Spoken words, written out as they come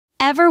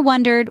Ever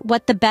wondered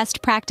what the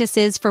best practice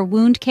is for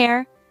wound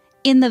care?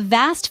 In the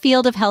vast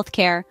field of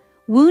healthcare,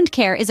 wound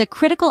care is a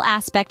critical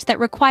aspect that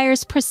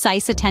requires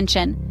precise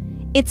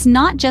attention. It's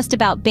not just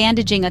about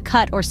bandaging a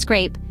cut or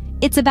scrape,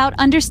 it's about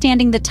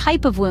understanding the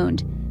type of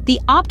wound, the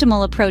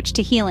optimal approach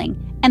to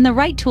healing, and the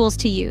right tools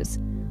to use.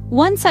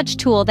 One such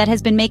tool that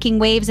has been making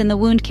waves in the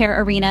wound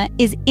care arena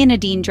is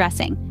Inadine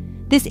dressing.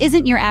 This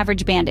isn't your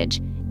average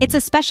bandage. It's a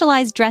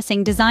specialized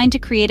dressing designed to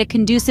create a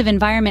conducive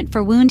environment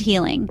for wound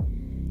healing.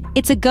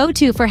 It's a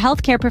go-to for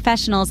healthcare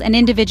professionals and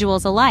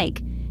individuals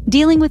alike,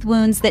 dealing with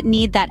wounds that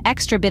need that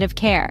extra bit of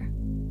care.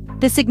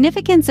 The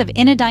significance of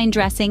Inadine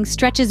dressing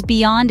stretches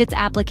beyond its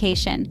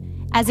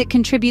application, as it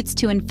contributes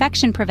to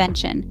infection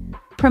prevention,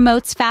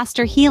 promotes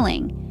faster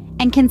healing,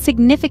 and can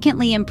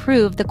significantly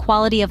improve the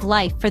quality of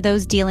life for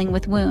those dealing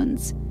with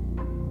wounds.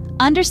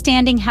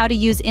 Understanding how to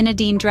use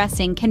Inadine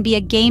dressing can be a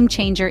game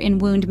changer in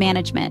wound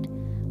management.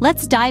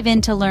 Let's dive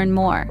in to learn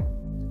more.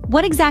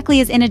 What exactly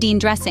is Inadine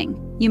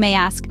dressing, you may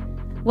ask?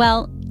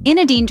 Well,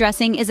 Inadine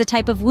dressing is a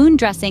type of wound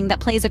dressing that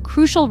plays a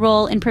crucial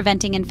role in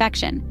preventing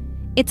infection.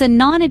 It's a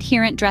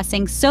non-adherent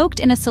dressing soaked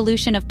in a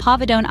solution of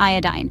povidone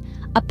iodine,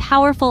 a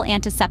powerful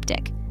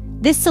antiseptic.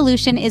 This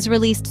solution is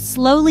released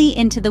slowly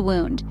into the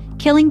wound,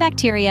 killing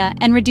bacteria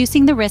and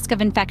reducing the risk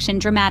of infection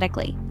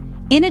dramatically.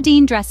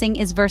 Inadine dressing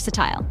is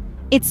versatile.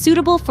 It's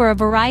suitable for a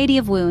variety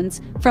of wounds,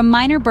 from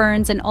minor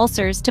burns and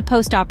ulcers to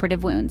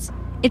post-operative wounds.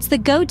 It's the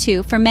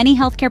go-to for many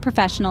healthcare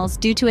professionals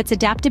due to its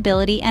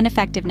adaptability and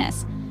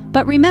effectiveness.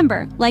 But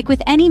remember, like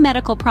with any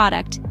medical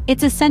product,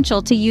 it's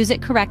essential to use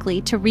it correctly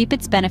to reap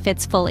its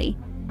benefits fully.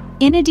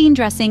 Inadine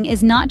dressing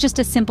is not just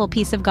a simple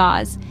piece of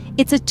gauze.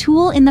 It's a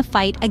tool in the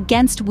fight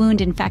against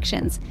wound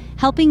infections,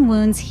 helping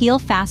wounds heal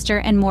faster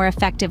and more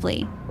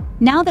effectively.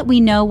 Now that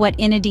we know what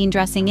Inadine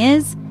dressing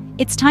is,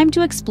 it's time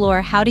to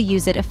explore how to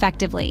use it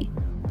effectively.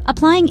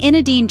 Applying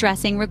Inadine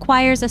dressing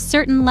requires a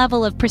certain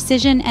level of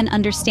precision and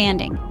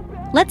understanding.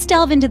 Let's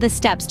delve into the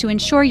steps to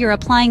ensure you're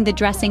applying the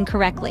dressing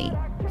correctly.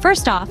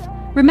 First off,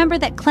 remember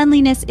that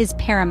cleanliness is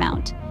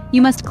paramount.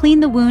 You must clean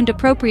the wound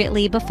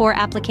appropriately before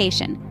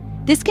application.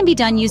 This can be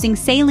done using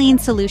saline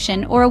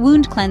solution or a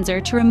wound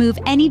cleanser to remove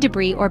any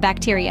debris or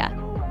bacteria.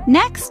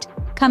 Next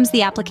comes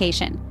the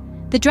application.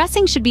 The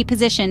dressing should be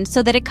positioned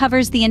so that it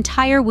covers the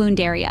entire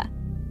wound area.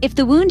 If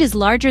the wound is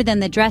larger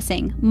than the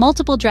dressing,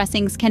 multiple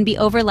dressings can be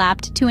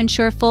overlapped to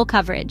ensure full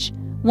coverage.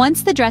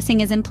 Once the dressing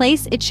is in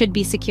place, it should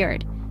be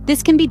secured.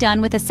 This can be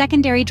done with a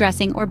secondary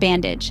dressing or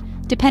bandage,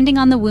 depending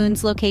on the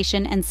wound's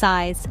location and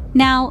size.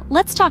 Now,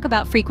 let's talk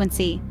about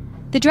frequency.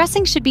 The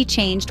dressing should be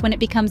changed when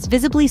it becomes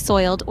visibly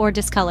soiled or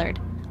discolored.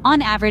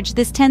 On average,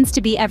 this tends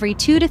to be every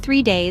 2 to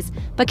 3 days,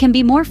 but can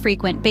be more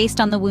frequent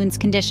based on the wound's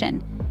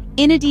condition.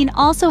 Inadine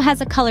also has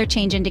a color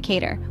change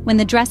indicator. When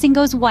the dressing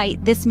goes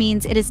white, this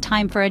means it is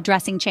time for a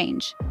dressing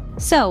change.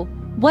 So,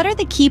 what are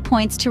the key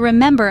points to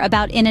remember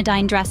about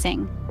Inadine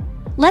dressing?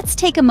 Let's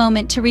take a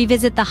moment to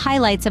revisit the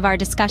highlights of our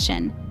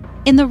discussion.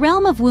 In the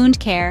realm of wound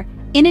care,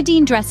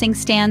 Inadine dressing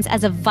stands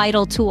as a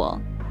vital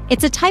tool.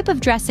 It's a type of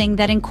dressing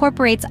that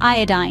incorporates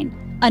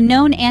iodine, a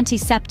known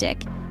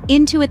antiseptic,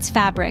 into its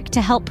fabric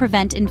to help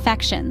prevent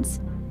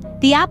infections.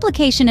 The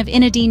application of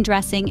Inadine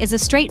dressing is a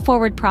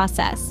straightforward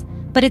process,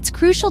 but it's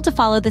crucial to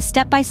follow the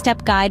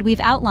step-by-step guide we've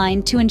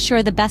outlined to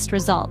ensure the best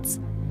results.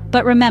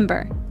 But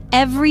remember,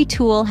 every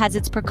tool has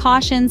its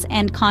precautions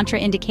and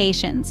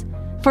contraindications.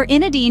 For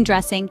Inadine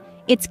dressing,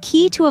 it's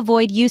key to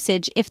avoid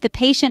usage if the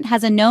patient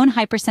has a known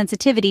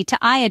hypersensitivity to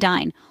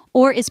iodine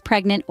or is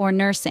pregnant or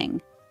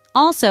nursing.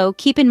 Also,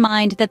 keep in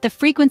mind that the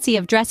frequency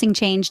of dressing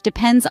change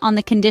depends on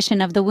the condition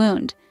of the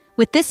wound.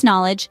 With this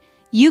knowledge,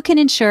 you can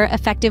ensure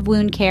effective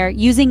wound care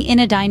using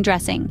Inadine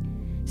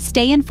dressing.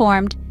 Stay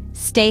informed,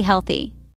 stay healthy.